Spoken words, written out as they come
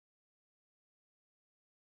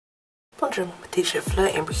Bonjour, Tisha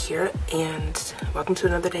Amber here, and welcome to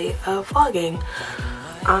another day of vlogging.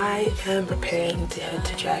 I am preparing to head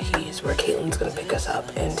to Jackie's, where Caitlin's gonna pick us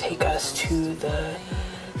up and take us to the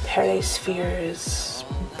Paradise Spheres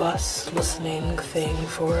bus listening thing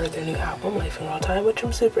for their new album, Life in Real Time, which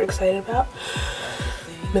I'm super excited about.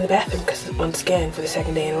 I'm in the bathroom because, once again, for the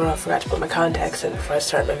second day in a row, I forgot to put my contacts in before I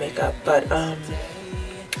start my makeup, but I'm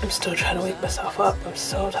still trying to wake myself up. I'm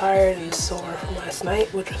so tired and sore from last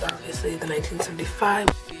night, which was obviously the 1975.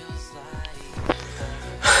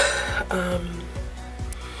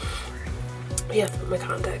 Yeah, put my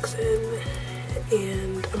contacts in,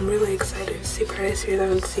 and I'm really excited to see Paradise Spheres. I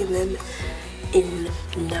haven't seen them in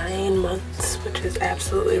 9 months, which is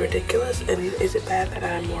absolutely ridiculous. And is it bad that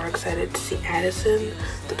I'm more excited to see Addison,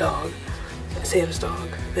 the dog, Sam's dog,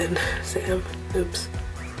 than Sam? Oops.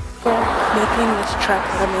 We're making this trek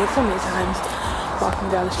that I've made so many times,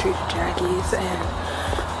 walking down the street to Jackie's, and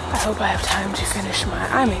I hope I have time to finish my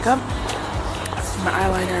eye makeup, my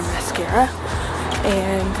eyeliner and mascara,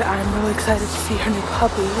 and I'm really excited to see her new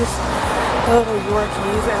puppies, the little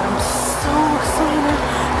Yorkies, and I'm so excited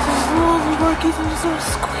to just roll the Yorkies and just sort of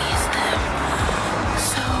squeeze them.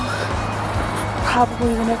 So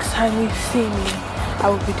probably the next time you see me,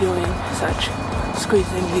 I will be doing such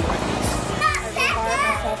squeezing the Yorkies.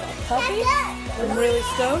 Puppy. I'm really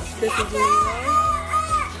stoked. This is really nice.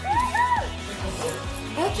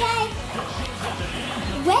 Okay.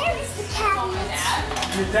 Where is the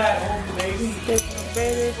cat? Your dad hold the baby. There's my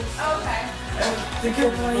baby. Take care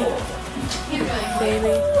of the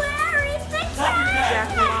Baby. Where is the cat?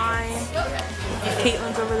 Jacqueline.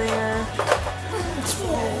 Caitlin's over there.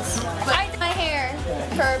 Why is my hair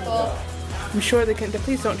purple? I'm sure they can.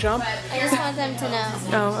 Please don't jump. I just want them to know.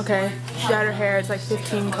 Oh, okay. She got her hair. It's like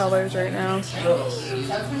 15 colors right now.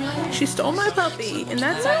 She stole my puppy, and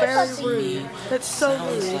that's very rude. That's so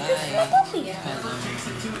rude.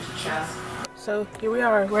 So here we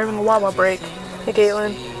are. We're having a Wawa break. Hey,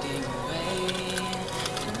 Caitlin.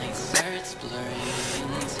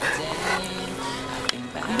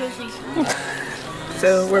 I'm busy.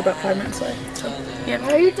 So we're about 5 minutes late. So yeah.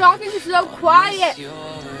 Why are you talking so quiet?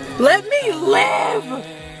 Let me live.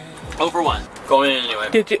 Over one. Going in anyway.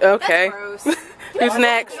 Did you? Okay. Who's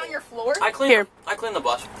next? On your floor? I clean the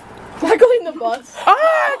bus. I clean the bus. Ah,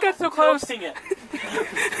 I got so close. Sing it.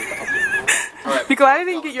 All right. Be glad I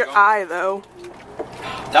didn't get your eye though.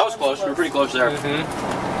 That was close. We were pretty close there.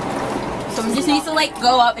 Someone just needs to like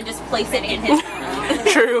go up and just place it in his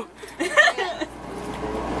True.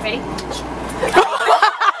 Ready?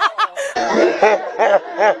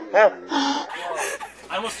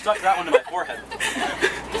 I almost stuck that one to my forehead.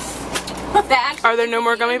 Are there no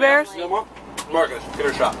more gummy bears? No more? Marcus, give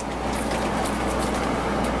it a shot.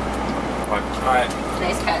 Alright.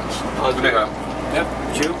 Nice catch. Yep,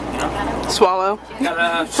 chew, you know. Swallow.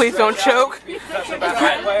 Please don't choke. It's like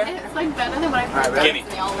better than when I first Gimme.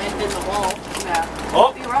 they all landed in the wall. Yeah.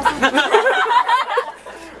 Oh! You were also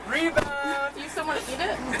Rebound! Do you still want to eat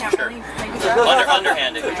it? Sure.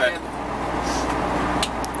 Underhanded, good try.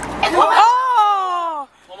 Oh!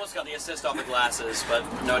 Almost got the assist off the glasses, but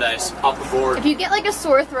no dice. Off the board. If you get like a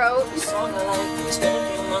sore throat, Song I like, it's been a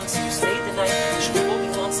few months, you stayed the night. She told me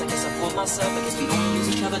once, I guess I fooled myself. I guess we don't use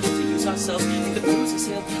each other to use ourselves. If the bruise is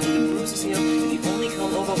healed, if the bruise is healed, if you only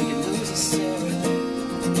come over, we can lose a cell.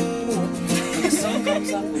 When the sun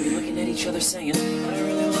comes up, we'll be looking at each other saying, I don't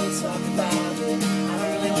really want to talk about it. I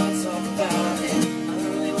don't really want to talk about it. I don't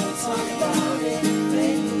really want to talk about it.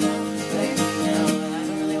 Baby, now, I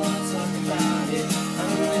don't really want to talk about it. I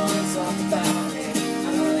don't really want to talk about it. I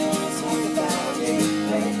don't really want to talk about it.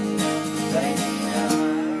 Baby, now, I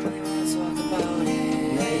don't really want to talk about it.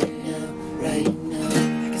 Right now,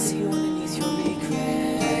 I can see you underneath your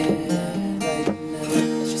regret.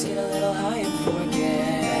 Let's just get a little high and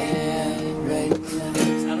forget. Right now,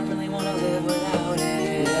 'cause I don't really want to live without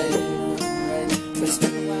it. But it's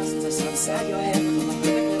been a while since I saw inside your head. With a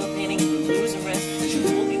perfect little painting, you lose and rest. You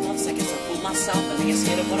told me once, I guess I fooled myself. I think I'm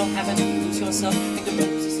scared of what'll happen if you lose yourself. Think the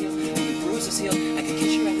bruise is healed, think the bruise is healed. I can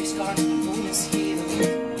kiss your every scar, the moon is healed.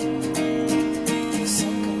 When the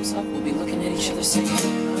sun comes up, we'll be looking at each other saying, I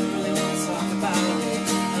don't really want to talk about it.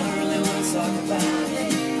 I don't really want to talk about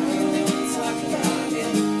it. I don't really want to talk about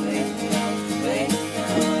it. Baby, now, I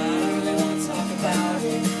don't really want to talk about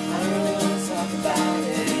it. I don't really want to talk about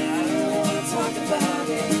it. I don't really want to talk about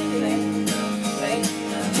it. Baby,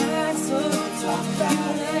 now, I still don't talk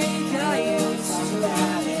about it. I used to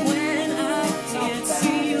about it. When I can't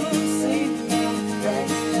see you, say me.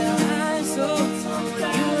 I still talk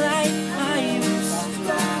about you like I used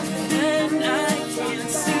to. And I can't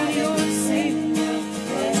see you, say me.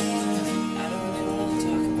 I don't really want to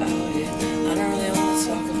talk about it.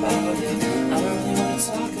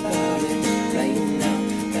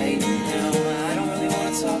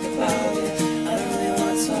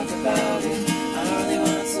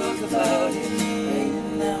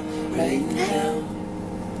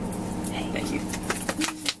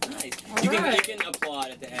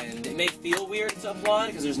 applaud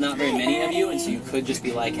because there's not very many of you, and so you could just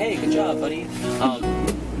be like, "Hey, good job, buddy."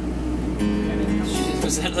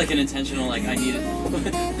 Was that like an intentional, like, I need it?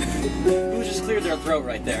 Who just cleared their throat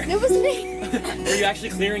right there? It was me. Were you actually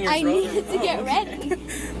clearing your I throat? needed to get ready.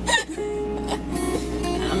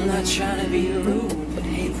 I'm not trying to be rude, but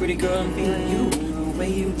hey, pretty girl, I'm feeling you. The way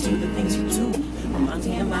you do the things you do reminds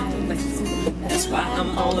me of my place. That's why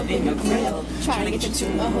I'm all up in your grill, Trying to get you to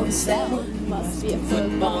a hotel. Must be a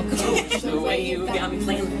football coach. The way you got me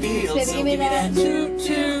playing the field, Baby, so give me that toot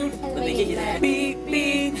toot. Let me give you that beep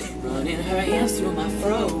beep. Running her hands through my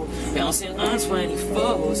fro, bouncing on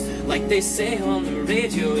 24s, like they say on the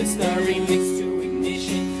radio. It's the remix to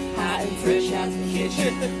Ignition, hot and fresh out the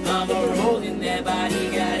kitchen. Mama rolling that body,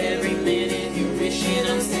 got every minute you're wishing.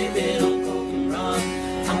 I'm sipping on coke and rum.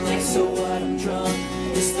 I'm like, so what? I'm drunk.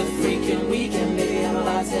 It's the freaking weekend, baby. I'm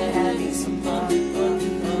about to have me some fun, fun,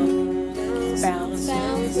 fun. Bounce,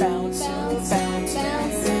 bounce, bounce, bounce, bounce,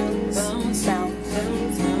 bounce, bounce,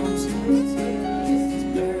 bounce, bounce.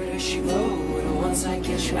 Murder she wrote. Once I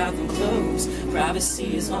get you out them clothes,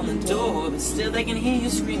 privacy is on the door, but still they can hear you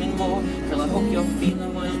screaming more. Girl, I hope you're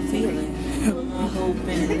feeling what I'm feeling. I'm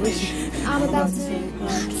hoping and wishing. I'm about to take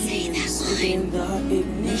my keys in the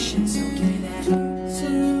ignition. So give me that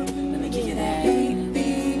toot. Let me give you that beep.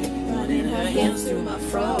 Running her hands through my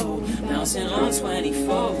fro, bouncing on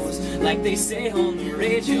 24s, like they say on the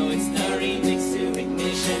radio. It's the remix to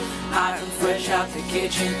Ignition, hot and fresh out the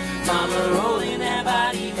kitchen. Mama rolling that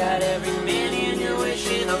body, got every minute you're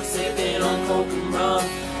wishing. I'm sipping on coke and rum.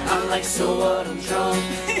 I'm like, so what? I'm drunk.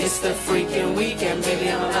 It's the freaking weekend, baby.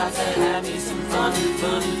 I'm about to have me some fun,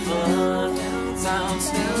 fun, fun. Sounds,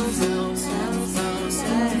 sounds, sounds, sounds, sounds,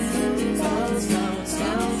 sounds, sounds,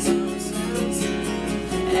 sounds.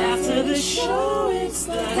 After the show, it's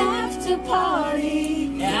the after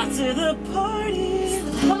party. After the party,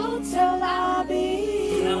 the hotel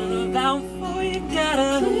lobby. Roundabout 4, you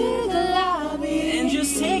gotta clear the lobby and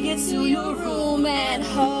just take it to your room and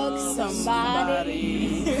hug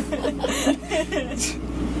somebody.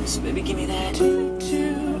 So baby, give me that toot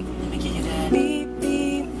toot. Let me give you that beep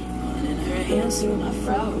beep. Running her hands through my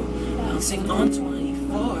fro, bouncing on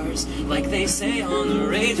 24s, like they say on the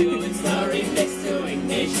radio. It's the remix to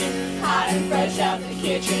Ignition, hot and fresh out the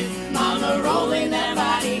kitchen. Mama rolling that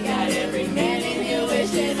body, got every minute you're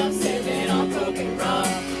wishing. I'm sipping on coke and rum.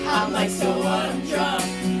 I'm like, so what? I'm drunk.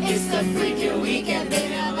 It's the freaking weekend,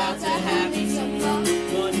 baby. I'm about to have me some fun,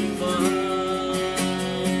 fun, fun.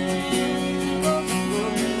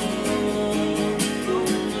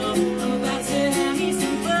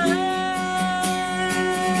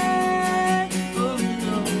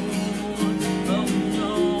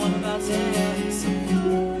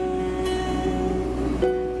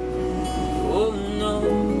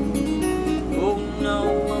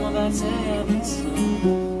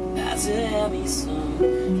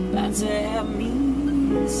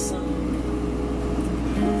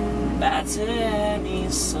 About to have me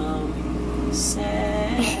some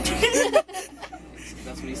sex.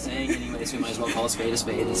 That's what he's saying anyway, so we might as well call a spade and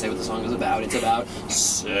say what the song is about. It's about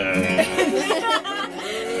sex.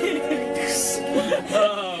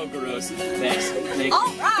 Oh, gross. Thanks. All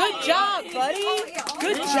right. Good job, buddy.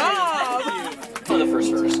 Good job. For the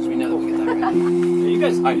first verse, because we know that we get that right. You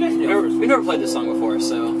guys, we've never played this song before,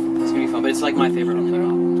 so it's gonna be fun. But it's like my favorite on the new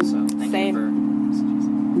album. So thank you for.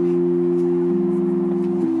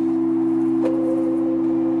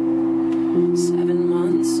 7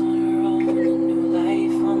 months on her own, a new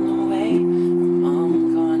life on the way. Her mom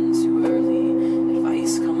gone too early,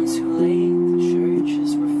 advice come too late. The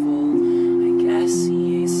churches were full, I guess he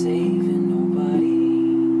ain't saving nobody.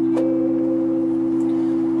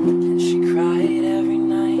 And she cried every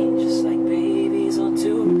night, just like babies will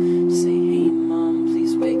do. Say, hey mom,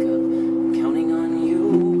 please wake up, I'm counting on you.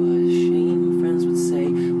 A shame friends would say,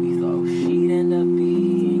 we thought she'd end up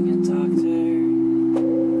being a doctor.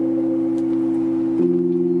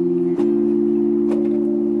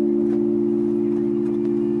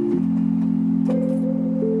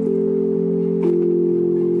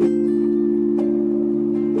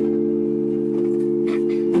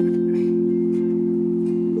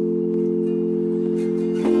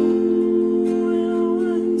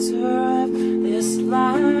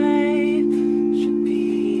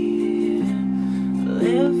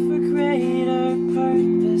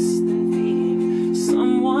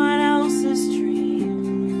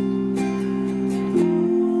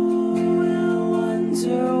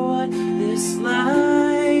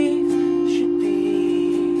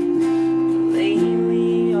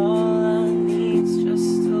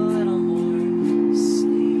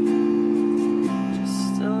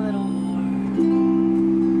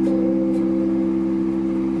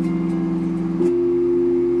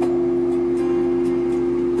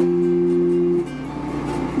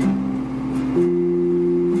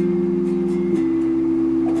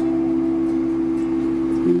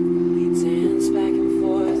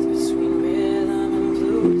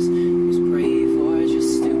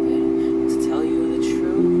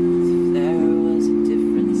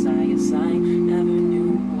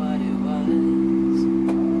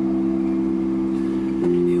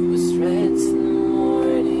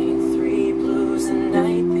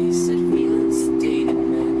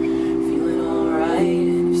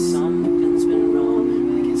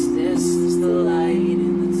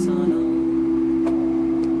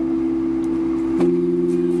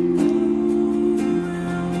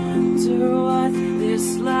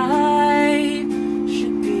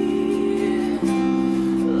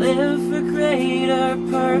 greater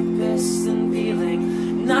purpose than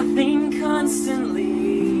feeling nothing constantly.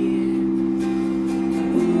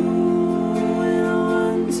 Ooh, and I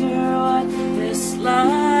wonder what this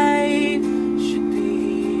life should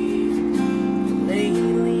be.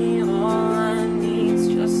 Lately all I need's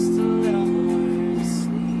just a little more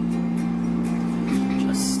sleep.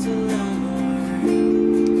 Just a little more.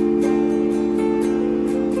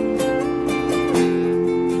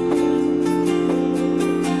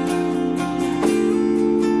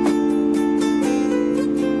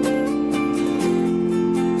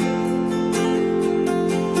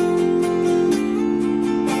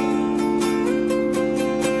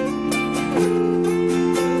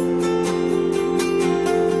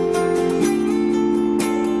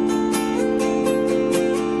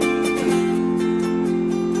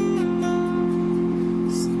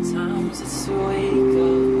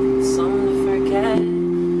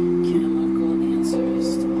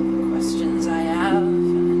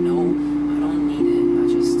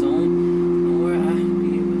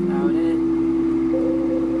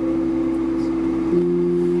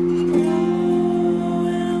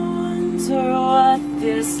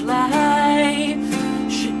 This life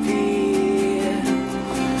should be.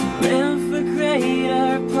 Live for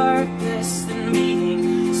greater purpose than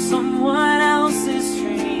being someone else's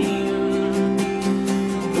dream.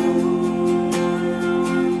 Ooh, I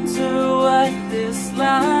wonder what this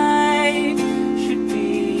life should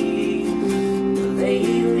be.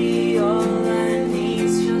 Lately all I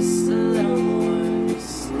need's just a little more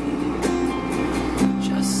sleep.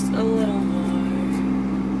 Just a little more.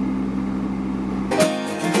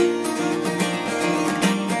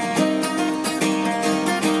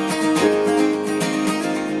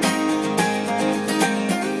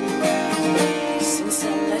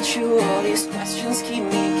 All these questions keep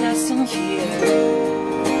me guessing here.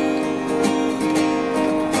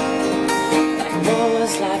 Like what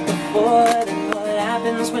was life before, then what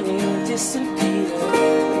happens when you disappear?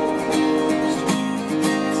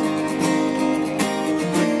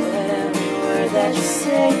 But every word that you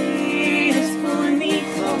say is pulling me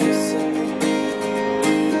closer.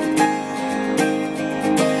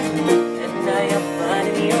 And now you're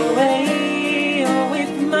finding your way away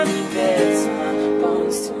from my bed, to my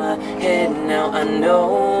bones, to my head. Now I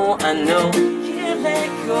know, can't let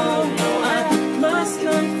go. No, I must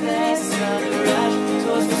confess, not a rush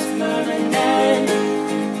towards what's permanent.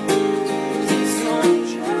 Please don't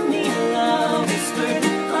drown me in love, whispered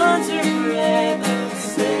under breath. I'm a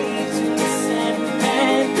slave to the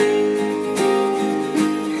sentiment.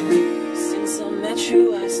 Since I met you,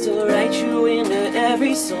 I still write you into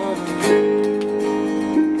every song.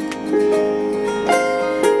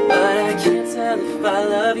 If I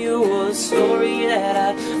love you or the story that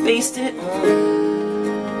I based it on.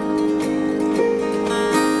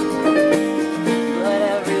 But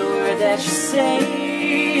every word that you say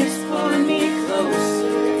is pulling me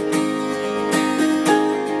closer.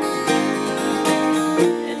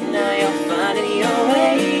 And now you're finding your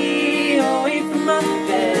way away from my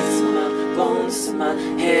bed, to my bones, to my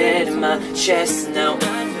head and my chest. Now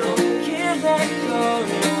I know, can't let go.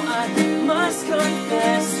 No, I must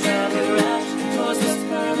confess, trying to rush towards what's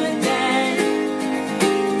permanent.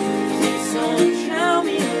 Please don't drown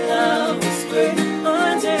me in love, whispered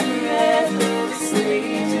under breath. I'm a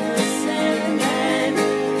slave to the sentiment.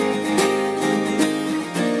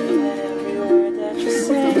 But every word that you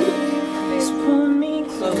say is pulling me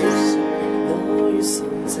closer. Know you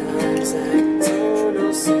sometimes, I don't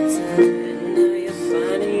know sometimes. And now you're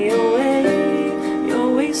finding your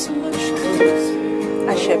way so much closer.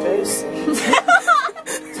 I shivers.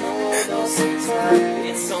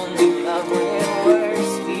 It's only love when it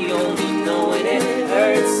works. We only know when it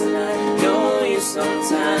hurts. And I know you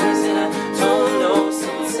sometimes, and I don't know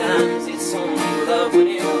sometimes. It's only love when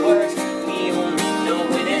it works. We only know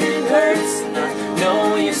when it hurts. And I know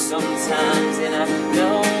you sometimes, and I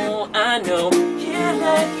know, can't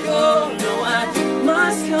let go. No, I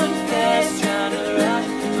must confess, trying to rush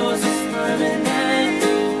towards this permanent.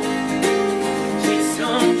 Please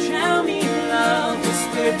don't drown me in love,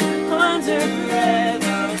 whispered under breath.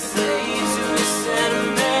 I'm a slave to the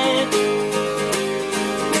sentiment.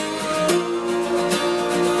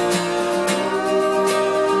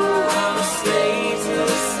 I'm a slave to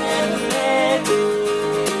the sentiment.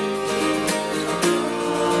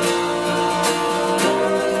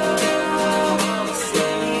 I'm a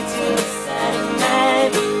slave to the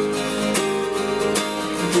sentiment.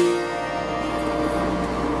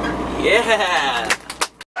 Yeah.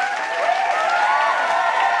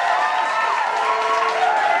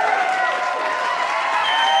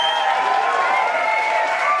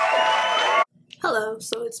 Hello,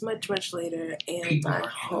 so it's much later and I'm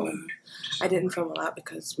home. I didn't film a lot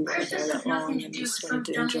because we weren't there that long and just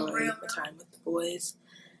wanted to enjoy my time with the boys.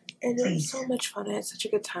 And it was so much fun. I had such a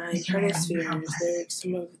good time. Paradise Fears, they're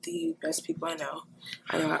some of the best people I know.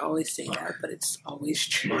 I know I always say that, but it's always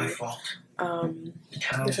true.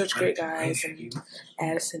 They're such great guys, and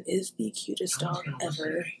Addison is the cutest dog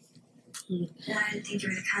ever.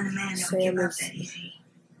 Sam is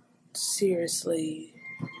seriously...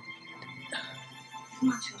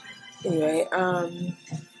 Anyway, I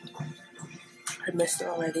missed it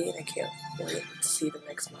already, and I can't wait to see them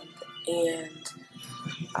next month. And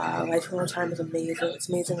Life in Real Time is amazing. It's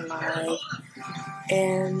amazing live.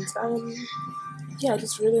 And yeah, I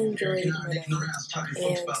just really enjoyed my night.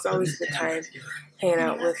 And it's always a good time hanging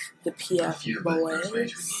out with the PF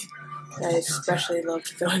boys. I especially loved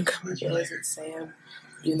throwing gummy bears at Sam,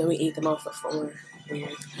 even though we ate them off before. Weird.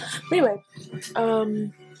 But anyway,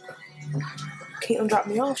 Caitlin dropped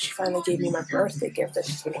me off. She finally gave me my birthday gift that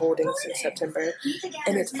she's been holding since September.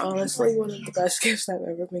 And it's honestly one of the best gifts I've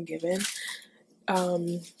ever been given.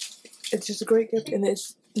 It's just a great gift, and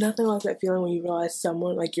it's nothing like that feeling when you realize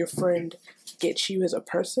someone, like your friend, gets you as a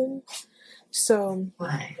person. So,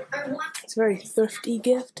 it's a very thrifty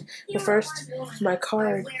gift. But first, my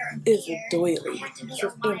card is a doily.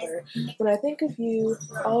 So remember, when I think of you,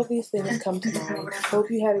 all of these things come to mind.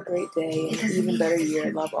 Hope you had a great day and an even better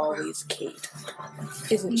year. Love always, Kate.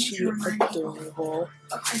 Isn't she adorable?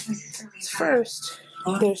 First,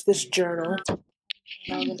 there's this journal.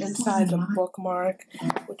 Inside a bookmark,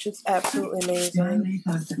 which is absolutely amazing.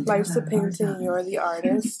 Life's a painting, you're the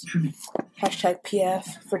artist. Hashtag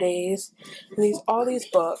PF for days. And all these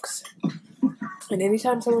books. And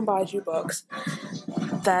anytime someone buys you books,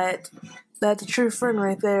 that's a true friend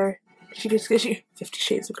right there. She just gives you 50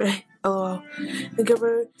 Shades of Grey. LOL. The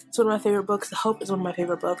Giver, it's one of my favorite books. The Hope is one of my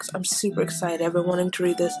favorite books. I'm super excited. I've been wanting to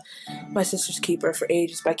read this, My Sister's Keeper, for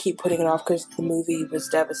ages, but I keep putting it off because the movie was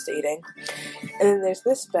devastating. And then there's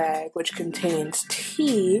this bag, which contains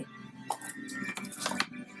tea,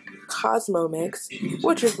 Cosmo Mix,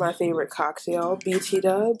 which is my favorite cocktail, BT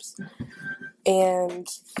Dubs, and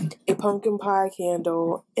a pumpkin pie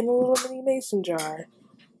candle in a little mini mason jar.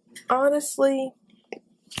 Honestly,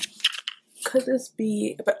 could this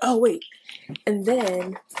be... But oh wait, and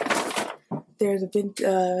then there's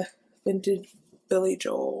a vintage Billy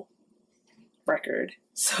Joel record.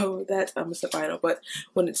 So that's a vinyl, but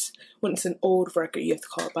when it's an old record, you have to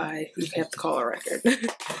call it a record.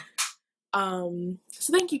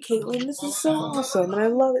 So thank you, Caitlin. This is so awesome, and I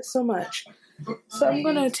love it so much. So I'm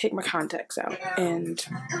gonna take my contacts out and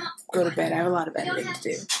go to bed. I have a lot of editing to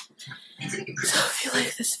do. So if you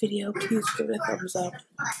like this video, please give it a thumbs up.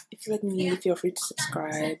 If you like me, feel free to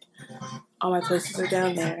subscribe. All my places are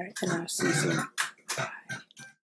down there, and I'll see you soon.